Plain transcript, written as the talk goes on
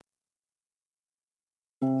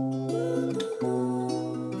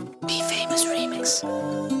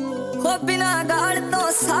बिना गाल तो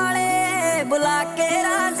साले बुला के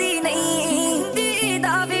राजी नहीं,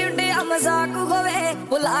 दीदा भी उड़िया मजाक होवे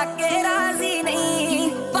बुला के राजी नहीं,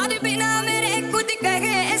 पर बिना मेरे कुछ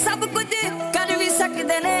कहे सब कुछ कर भी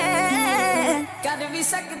सकते ने, कर भी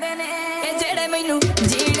सकते ने। जेड़े मैनू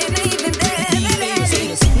जीने नहीं दिंदे मेरे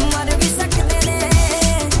लिए मर भी सकते ने,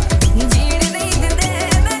 जीने नहीं दिंदे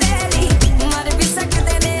मेरे लिए मर भी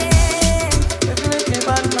सकते ने।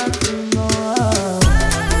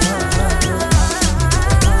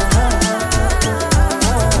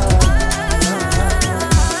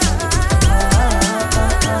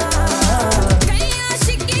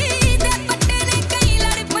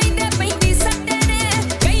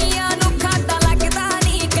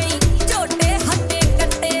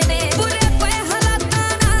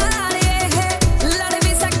 लड़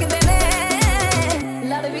भी सकते ने,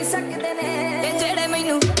 लड़ भी सकते ने। जेड़े